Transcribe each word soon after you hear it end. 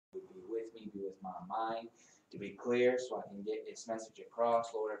with me, be with my mind to be clear so I can get its message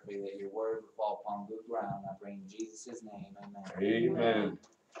across. Lord, I pray that your word will fall upon good ground. I pray in Jesus' name, amen. Amen.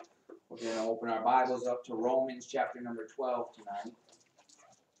 We're going to open our Bibles up to Romans chapter number 12 tonight.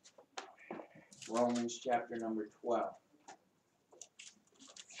 Romans chapter number 12.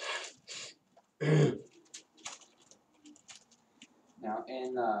 Now,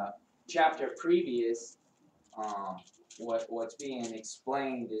 in the chapter previous, what's being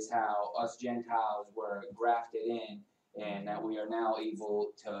explained is how us Gentiles were grafted in, and that we are now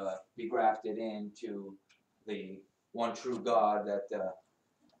able to be grafted into the one true God that the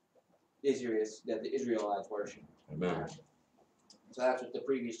Israelites worship. Amen. So that's what the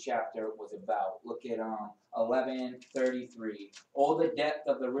previous chapter was about. Look at 11:33. Oh, the depth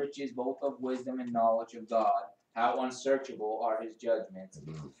of the riches, both of wisdom and knowledge of God. How unsearchable are his judgments,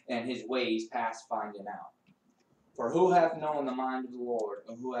 and his ways past finding out. For who hath known the mind of the Lord,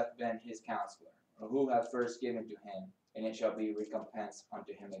 or who hath been his counselor, or who hath first given to him, and it shall be recompensed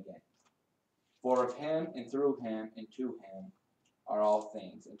unto him again. For of him, and through him, and to him are all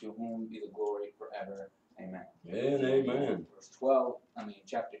things, and to whom be the glory forever. Amen. And amen.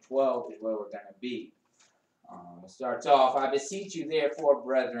 Chapter 12 is where we're going to be. It starts off, I beseech you therefore,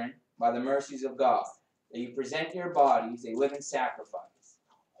 brethren, by the mercies of God, that you present your bodies a living sacrifice,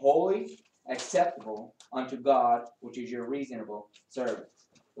 holy, acceptable unto God, which is your reasonable service.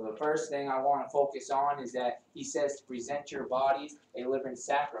 So the first thing I want to focus on is that he says to present your bodies a living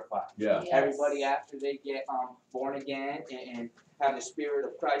sacrifice. Yeah. Yes. Everybody after they get born again and have the Spirit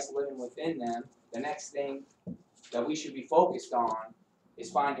of Christ living within them, the next thing that we should be focused on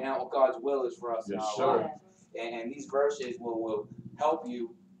is finding out what God's will is for us in Yes, our sir. lives. And these verses will help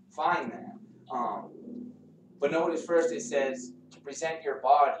you find that. But notice first it says to present your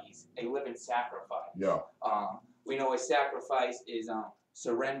bodies a living sacrifice. Yeah. We know a sacrifice is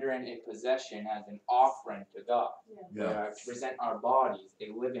surrendering a possession as an offering to God. Yeah. To present our bodies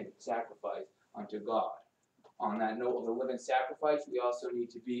a living sacrifice unto God. On that note of a living sacrifice, we also need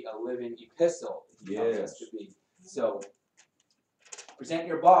to be a living epistle. It tells us to be. So, present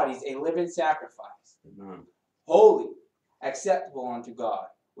your bodies a living sacrifice, holy, acceptable unto God,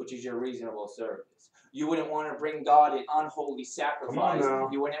 which is your reasonable service. You wouldn't want to bring God an unholy sacrifice.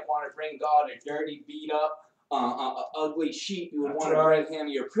 You wouldn't want to bring God a dirty, beat up, ugly sheep. You would want to bring him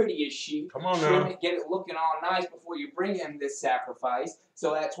your prettiest sheep. Come on Trim now. it, get it looking all nice before you bring him this sacrifice.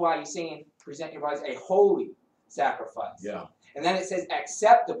 So that's why he's saying present your bodies a holy sacrifice. Yeah. And then it says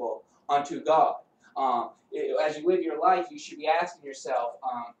acceptable unto God. As you live your life, you should be asking yourself,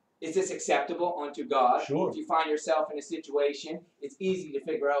 is this acceptable unto God? Sure. If you find yourself in a situation, it's easy to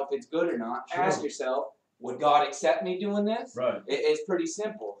figure out if it's good or not. Sure. Ask yourself, would God accept me doing this? Right. It's pretty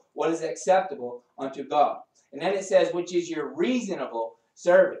simple. What is acceptable unto God? And then it says, which is your reasonable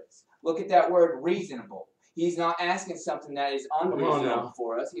service. Look at that word reasonable. He's not asking something that is unreasonable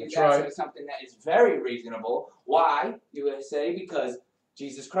for us. He's asking something that is very reasonable. Why? You would say, because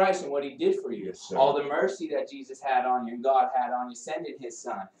Jesus Christ and what he did for you. Yes, sir. All the mercy that Jesus had on you and God had on you, sending his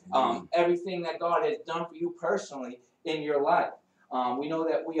son. Everything that God has done for you personally in your life. We know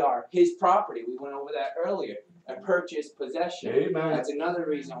that we are his property. We went over that earlier. A purchased possession. Amen. That's another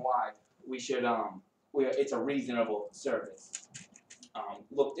reason why we should, it's a reasonable service.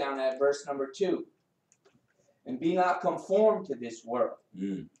 Look down at verse number 2. And be not conformed to this world,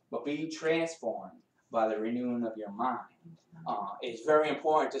 but be transformed by the renewing of your mind. It's very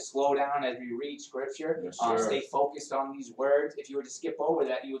important to slow down as we read Scripture. Yes, sir. Stay focused on these words. If you were to skip over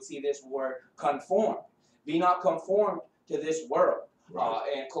that, you would see this word conform. Be not conformed to this world.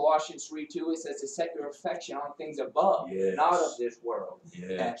 Right. In Colossians 3:2, it says to set your affection on things above, Yes. not of this world.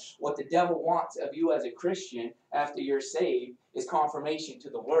 And Yes. what the devil wants of you as a Christian after you're saved is confirmation to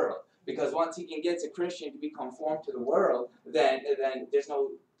the world. Because once he can get a Christian to be conformed to the world, then there's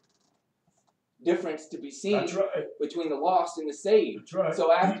no difference to be seen That's right. between the lost and the saved. That's right.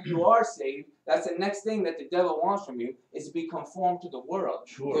 So after you are saved, that's the next thing that the devil wants from you, is to be conformed to the world.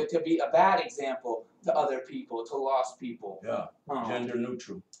 Sure. To be a bad example to other people, to lost people. Yeah. Gender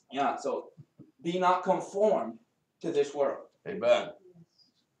neutral. Yeah, so be not conformed to this world. Amen.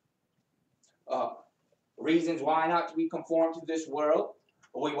 Reasons why not to be conformed to this world.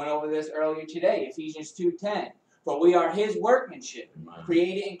 We went over this earlier today, Ephesians 2:10. For we are his workmanship,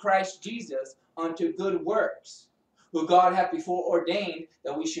 created in Christ Jesus unto good works, who God hath before ordained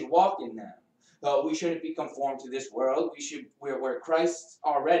that we should walk in them. We shouldn't be conformed to this world. We're Christ's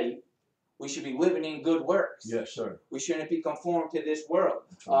already. We should be living in good works. Yes, sir. We shouldn't be conformed to this world.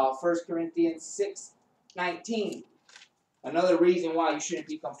 1 Corinthians 6:19. Another reason why you shouldn't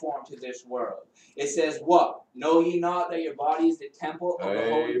be conformed to this world. It says what? Know ye not that your body is the temple of the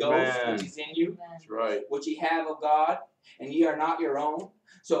Holy Ghost, which is in you, That's right. which ye have of God, and ye are not your own?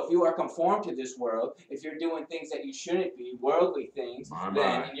 So if you are conformed to this world, if you're doing things that you shouldn't be, worldly things,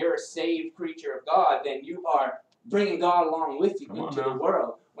 then and you're a saved creature of God, then you are bringing God along with you into the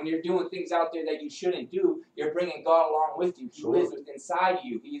world. When you're doing things out there that you shouldn't do, you're bringing God along with you. He lives inside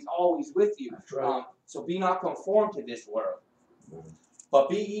you. He is always with you. That's right. So be not conformed to this world, but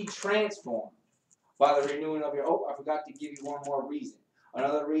be ye transformed by the renewing of your. Oh, I forgot to give you one more reason.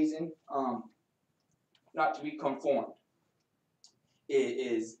 Another reason, not to be conformed,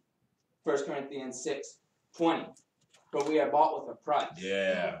 is 1 Corinthians 6:20. But we are bought with a price.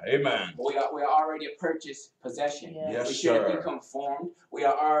 Yeah, amen. We are already a purchased possession. Yes, we shouldn't sir. be conformed. We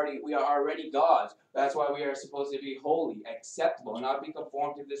are already God's. That's why we are supposed to be holy, acceptable, not be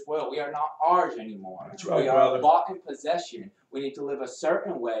conformed to this world. We are not ours anymore. That's right, we are brother. bought in possession. We need to live a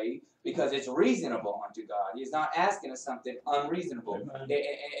certain way because it's reasonable unto God. He's not asking us something unreasonable.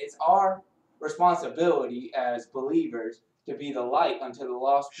 It's our responsibility as believers to be the light unto the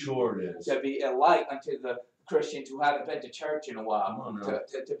lost people. Sure it is. To be a light unto the Christians who haven't been to church in a while,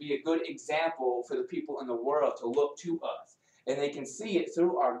 to be a good example for the people in the world to look to us. And they can see it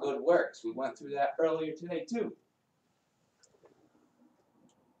through our good works. We went through that earlier today too.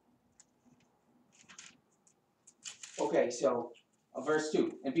 Okay, so verse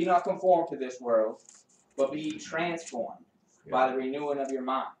 2. And be not conformed to this world, but be transformed by the renewing of your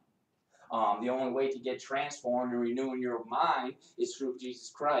mind. The only way to get transformed and renewing your mind is through Jesus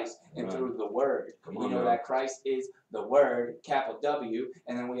Christ and through the Word. We know that Christ is the Word, capital W,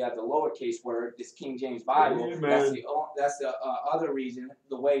 and then we have the lowercase word, this King James Bible. Amen. That's the other reason,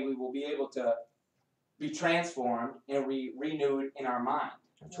 the way we will be able to be transformed and renewed in our mind.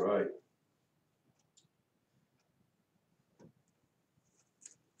 That's right.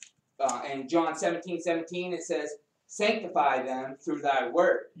 In John 17:17, it says, sanctify them through thy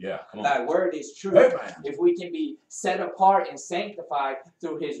word. Yeah, come on. Thy word is true. Amen. If we can be set apart and sanctified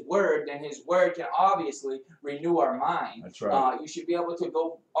through his word, then his word can obviously renew our mind. That's right. You should be able to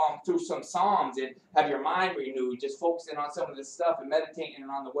go through some Psalms and have your mind renewed, just focusing on some of this stuff and meditating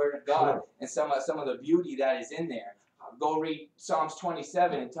on the word of God and some of the beauty that is in there. Go read Psalms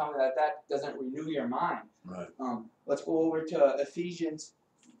 27 and tell me that doesn't renew your mind. Right. Let's go over to Ephesians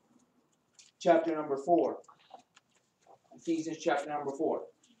chapter number 4. Ephesians chapter number 4.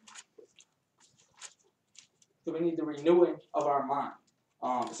 So we need the renewing of our mind.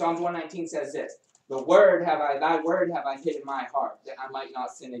 Psalms 119 says this: thy word have I hid in my heart, that I might not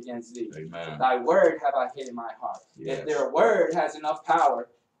sin against thee. Amen. Thy word have I hid in my heart. Yes. If their word has enough power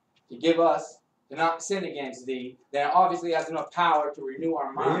to give us to not sin against thee, then it obviously has enough power to renew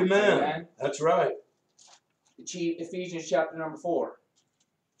our minds. Amen. Amen. That's right. Ephesians chapter number 4.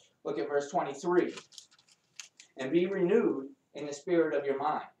 Look at verse 23. And be renewed in the spirit of your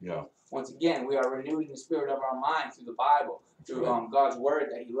mind. Yeah. Once again, we are renewed in the spirit of our mind through the Bible, through God's word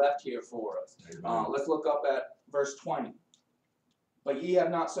that he left here for us. Let's look up at verse 20. But ye have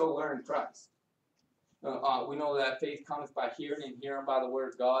not so learned Christ. We know that faith cometh by hearing, and hearing by the word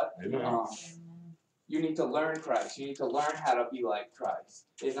of God. Amen. You need to learn Christ. You need to learn how to be like Christ.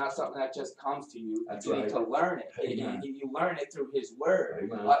 It's not something that just comes to you. That's you right. need to learn it. You learn it through his word.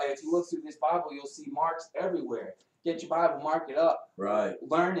 If you look through this Bible, you'll see marks everywhere. Get your Bible, mark it up. Right.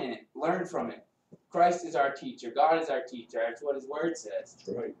 Learn in it. Learn from it. Christ is our teacher. God is our teacher. That's what his word says.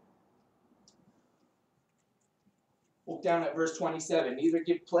 That's right. Look down at verse 27. Neither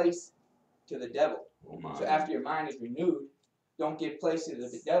give place to the devil. Oh my. So after your mind is renewed, don't give place to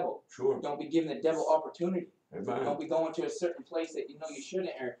the devil. Sure. Don't be giving the devil opportunity. Amen. Don't be going to a certain place that you know you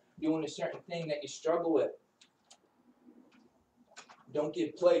shouldn't, or doing a certain thing that you struggle with. Don't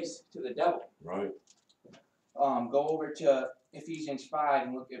give place to the devil. Right. Go over to Ephesians 5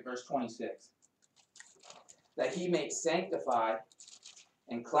 and look at verse 26. That he may sanctify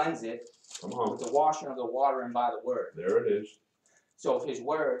and cleanse it with the washing of the water and by the word. There it is. So if his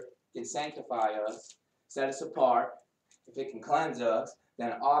word can sanctify us, set us apart, if it can cleanse us,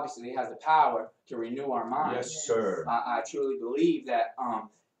 then obviously it has the power to renew our minds. Yes, sir. I truly believe that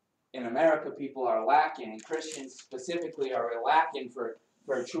in America people are lacking, and Christians specifically are lacking for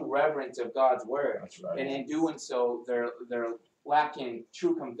true reverence of God's word. That's right. And in doing so, they're lacking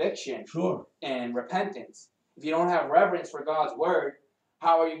true conviction and repentance. If you don't have reverence for God's word,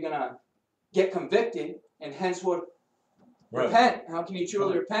 how are you going to get convicted and henceforth repent? How can you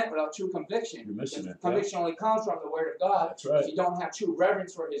truly repent without true conviction? You're missing it. Conviction only comes from the word of God. That's right. If you don't have true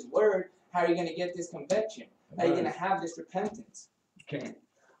reverence for his word, how are you going to get this conviction? How are you going to have this repentance? You can't.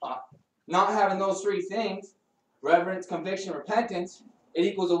 Not having those three things, reverence, conviction, repentance, it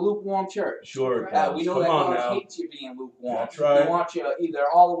equals a lukewarm church. Sure it does. We know Come that on God now. hates you being lukewarm. That's right. He wants you either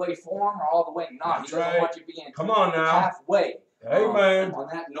all the way for him or all the way not. That's He doesn't right. want you being Come on now. halfway. Amen. On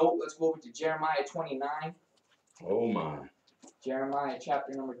that note, let's go over to Jeremiah 29. Oh my. Jeremiah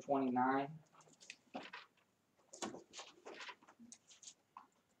chapter number 29.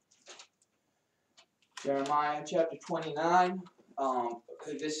 Jeremiah chapter 29.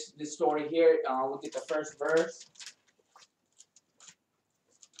 This story here, look at the first verse.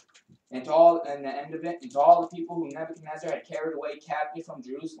 And the end of it, and to all the people who Nebuchadnezzar had carried away captive from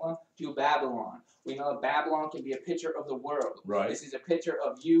Jerusalem to Babylon. We know that Babylon can be a picture of the world. Right. This is a picture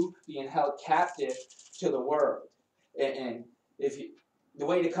of you being held captive to the world. And if you, the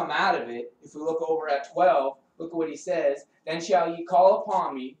way to come out of it, if we look over at 12, look at what he says. Then shall ye call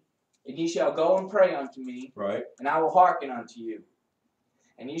upon me, and ye shall go and pray unto me, Right. and I will hearken unto you.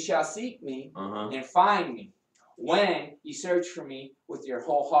 And ye shall seek me and find me, when you search for me with your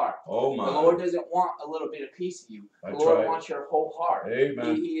whole heart. Oh my. The Lord doesn't want a little bit of piece of you. That's The Lord right. wants your whole heart.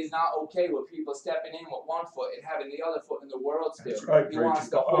 Amen. He is not okay with people stepping in with one foot and having the other foot in the world still. That's right, He preacher. wants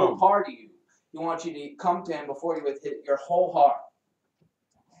the Come whole on. part of you. He wants you to come to him before you with your whole heart.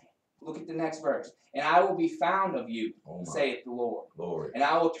 Look at the next verse. And I will be found of you, saith the Lord. Glory. And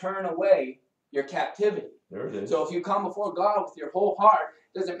I will turn away your captivity. There it is. So if you come before God with your whole heart,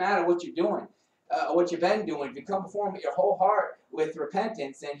 doesn't matter what you're doing, what you've been doing. If you come before him with your whole heart with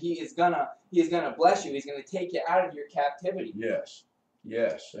repentance, then he is gonna bless you. He's gonna take you out of your captivity. Yes.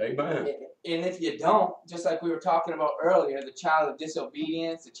 Yes. Amen. And if you don't, just like we were talking about earlier, the child of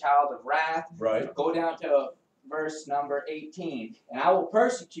disobedience, the child of wrath. Right. Go down to verse number 18. And I will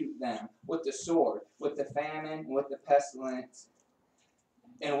persecute them with the sword, with the famine, with the pestilence,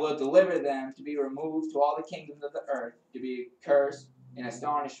 and will deliver them to be removed to all the kingdoms of the earth, to be cursed, in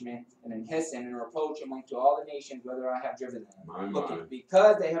astonishment, and in hissing, and reproach among to all the nations, whether I have driven them. Look,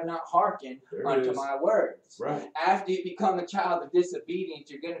 because they have not hearkened unto my words. Right. After you become the child of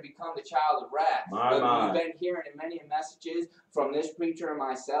disobedience, you're going to become the child of wrath. We've been hearing in many messages from this preacher and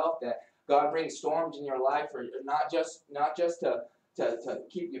myself that God brings storms in your life, for not just to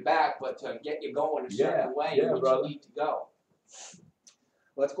keep you back, but to get you going a certain way in which you need to go.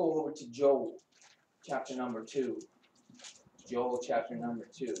 Let's go over to Joel, chapter number 2. Joel chapter number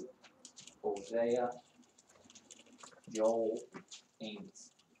 2. Hosea, Joel,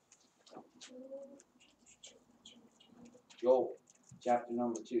 Amos. Joel chapter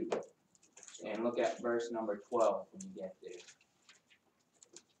number 2. And look at verse number 12 when you get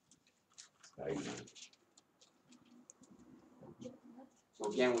there. Amen. So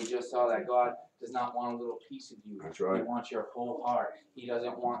again, we just saw that God does not want a little piece of you. That's right. He wants your whole heart. He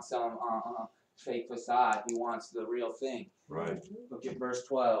doesn't want some fake facade. He wants the real thing. Right. Look at verse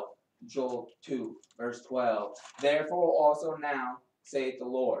 12. Joel 2, verse 12. Therefore also now, saith the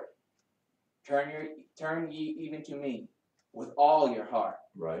Lord, turn ye even to me with all your heart.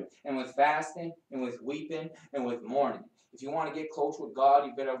 Right. And with fasting, and with weeping, and with mourning. If you want to get close with God,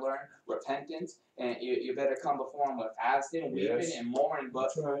 you better learn repentance, and you better come before him with fasting, weeping, and mourning.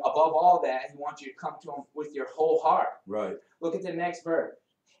 But above all that, he wants you to come to him with your whole heart. Right. Look at the next verse.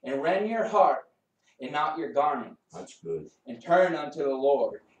 And rend your heart, and not your garments. That's good. And turn unto the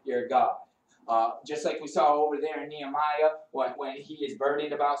Lord your God. Just like we saw over there in Nehemiah, when he is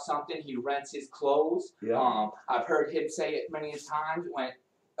burdened about something, he rents his clothes. Yeah. I've heard him say it many times when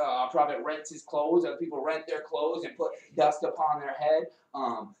a prophet rents his clothes, other people rent their clothes and put dust upon their head.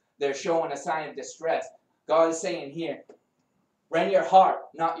 They're showing a sign of distress. God is saying here, rend your heart,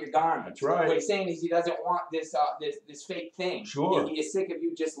 not your garments. That's right. What he's saying is he doesn't want this fake thing. Sure. He is sick of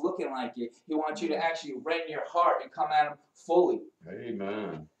you just looking like it. He wants you to actually rend your heart and come at him fully.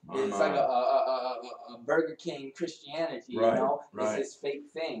 Amen. It's like a Burger King Christianity, you know? Right. It's this fake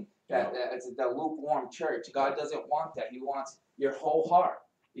thing. It's the lukewarm church. God doesn't want that. He wants your whole heart.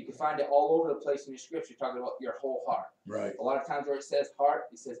 You can find it all over the place in the scripture talking about your whole heart. Right. A lot of times where it says heart,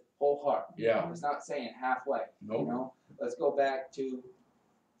 it says whole heart. Yeah. It's not saying halfway. Nope. You know? Let's go back to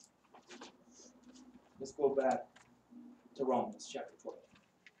Romans chapter 12.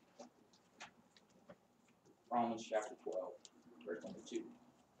 Romans chapter 12, verse number 2.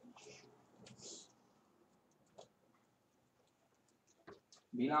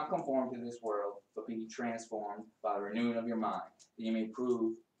 Be not conformed to this world, but be transformed by the renewing of your mind, that you may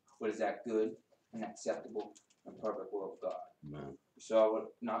prove what is that good and acceptable and perfect will of God. Amen. We saw what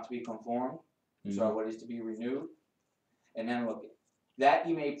not to be conformed. We saw what is to be renewed. And then look at that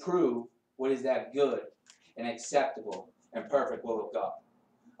you may prove what is that good and acceptable and perfect will of God.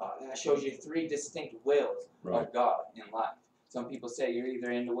 That shows you 3 distinct wills of God in life. Some people say you're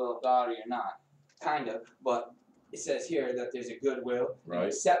either in the will of God or you're not. Kind of, but it says here that there's a good will, an Right.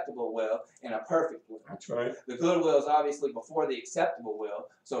 acceptable will, and a perfect will. That's right. The good will is obviously before the acceptable will,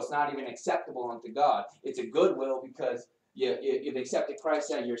 so it's not even acceptable unto God. It's a good will because you've accepted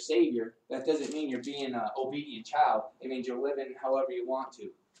Christ as your Savior. That doesn't mean you're being an obedient child. It means you're living however you want to.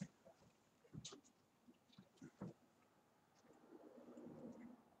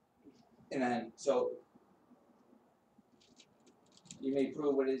 And then, so you may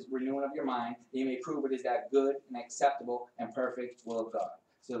prove what is renewing of your mind. You may prove what is that good and acceptable and perfect will of God.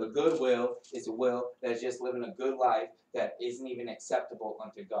 So the good will is a will that is just living a good life that isn't even acceptable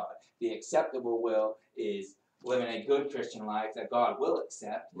unto God. The acceptable will is living a good Christian life that God will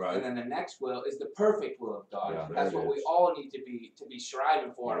accept. Right. And then the next will is the perfect will of God. Yeah, That's what we all need to be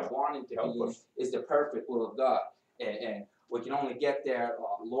striving for Yeah. and wanting to Help be us. is the perfect will of God. And we can only get there,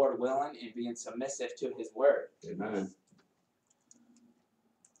 Lord willing, and being submissive to His word. Amen.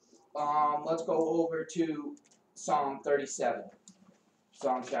 Let's go over to Psalm 37.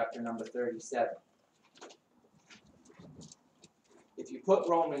 Psalm chapter number 37. If you put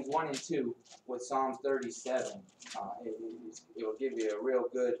Romans 1 and 2 with Psalm 37, it will give you a real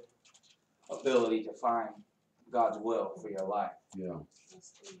good ability to find God's will for your life. Yeah.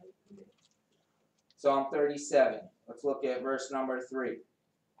 Psalm 37. Let's look at verse number 3.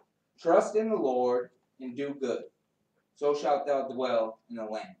 Trust in the Lord and do good, so shalt thou dwell in the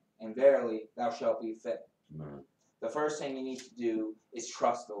land, and verily thou shalt be fed. Amen. The first thing you need to do is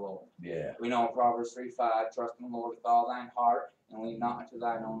trust the Lord. Yeah. We know in Proverbs 3:5, trust in the Lord with all thine heart, and lean not unto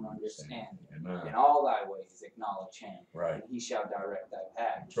thine own understanding. Amen. In all thy ways acknowledge Him, Right. and He shall direct thy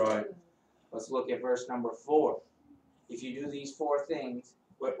path. That's right. Let's look at verse number 4. If you do these 4 things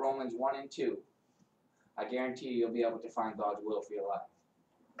with Romans 1 and 2, I guarantee you'll be able to find God's will for your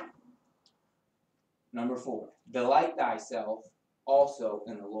life. Number 4, delight thyself also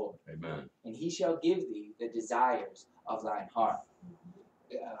in the Lord, Amen. and He shall give thee the desires of thine heart.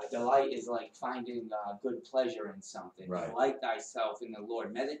 Delight is like finding good pleasure in something. Right. Delight thyself in the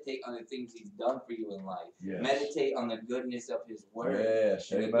Lord. Meditate on the things He's done for you in life. Yes. Meditate on the goodness of His word.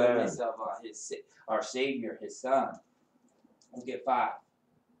 Yes. And the Amen. goodness of our Savior, His Son. Let's get 5.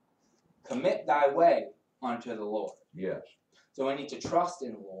 Commit thy way unto the Lord. Yes. So we need to trust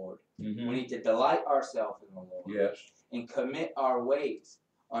in the Lord. Mm-hmm. We need to delight ourselves in the Lord. Yes. And commit our ways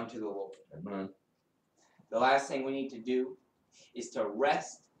unto the Lord. Amen. The last thing we need to do is to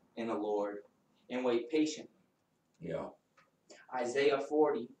rest in the Lord and wait patiently. Yeah. Isaiah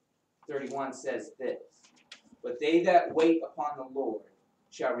 40:31 says this, but they that wait upon the Lord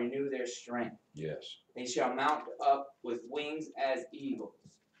shall renew their strength. Yes. They shall mount up with wings as eagles.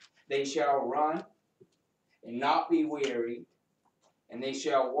 They shall run and not be weary, and they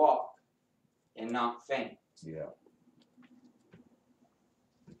shall walk and not faint. Yeah.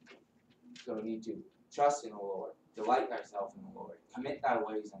 So we need to trust in the Lord, delight thyself in the Lord, commit thy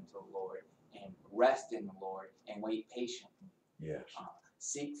ways unto the Lord, and rest in the Lord, and wait patiently. Yes.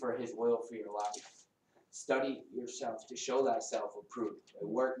 Seek for His will for your life. Study yourself to show thyself approved. A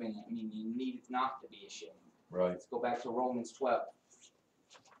workman, you need not to be ashamed. Right. Let's go back to Romans 12.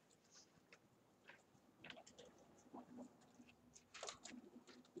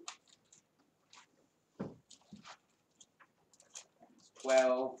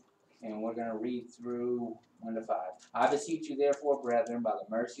 And we're going to read through 1 to 5. I beseech you, therefore, brethren, by the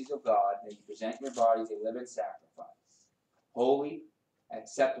mercies of God, that you present your bodies a living sacrifice, holy,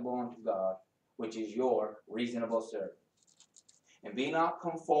 acceptable unto God, which is your reasonable service. And be not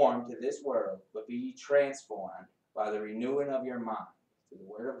conformed to this world, but be ye transformed by the renewing of your mind, to the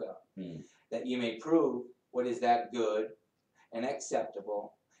word of God, that you may prove what is that good and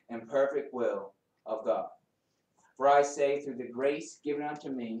acceptable and perfect will of God. For I say, through the grace given unto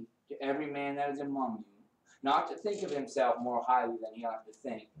me, to every man that is among you, not to think of himself more highly than he ought to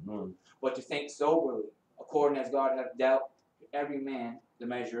think, but to think soberly, according as God hath dealt to every man the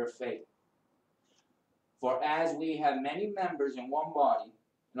measure of faith. For as we have many members in one body,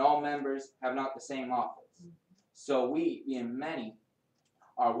 and all members have not the same office, so we, being many,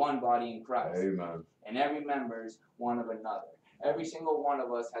 are one body in Christ. Amen. And every member is one of another. Every single one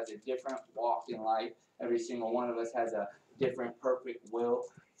of us has a different walk in life. Every single one of us has a different perfect will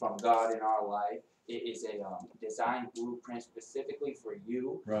from God in our life. It is a design blueprint specifically for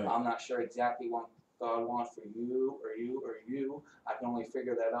you. Right. I'm not sure exactly what God wants for you or you or you. I can only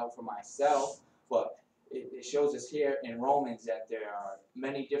figure that out for myself. But it shows us here in Romans that there are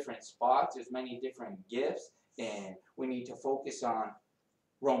many different spots. There's many different gifts. And we need to focus on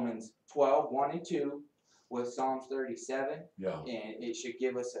Romans 12, 1 and 2 with Psalms 37. Yeah. And it should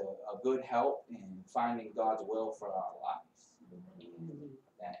give us a good help in finding God's will for our lives. And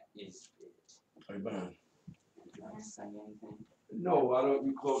that is it. Amen. You want to say anything? No, why don't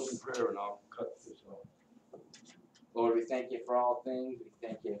you close in prayer and I'll cut this off. Lord, we thank you for all things. We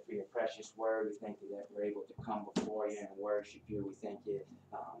thank you for your precious word. We thank you that we're able to come before you and worship you. We thank you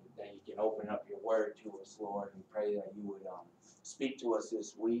that you can open up your word to us, Lord. We pray that you would speak to us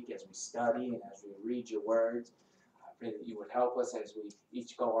this week as we study and as we read your words. I pray that you would help us as we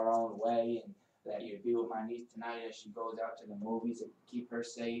each go our own way, and that you'd be with my niece tonight as she goes out to the movies, and keep her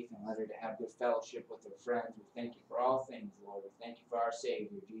safe and let her to have good fellowship with her friends. We thank you for all things, Lord. We thank you for our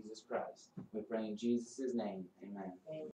Savior, Jesus Christ. We pray in Jesus' name. Amen.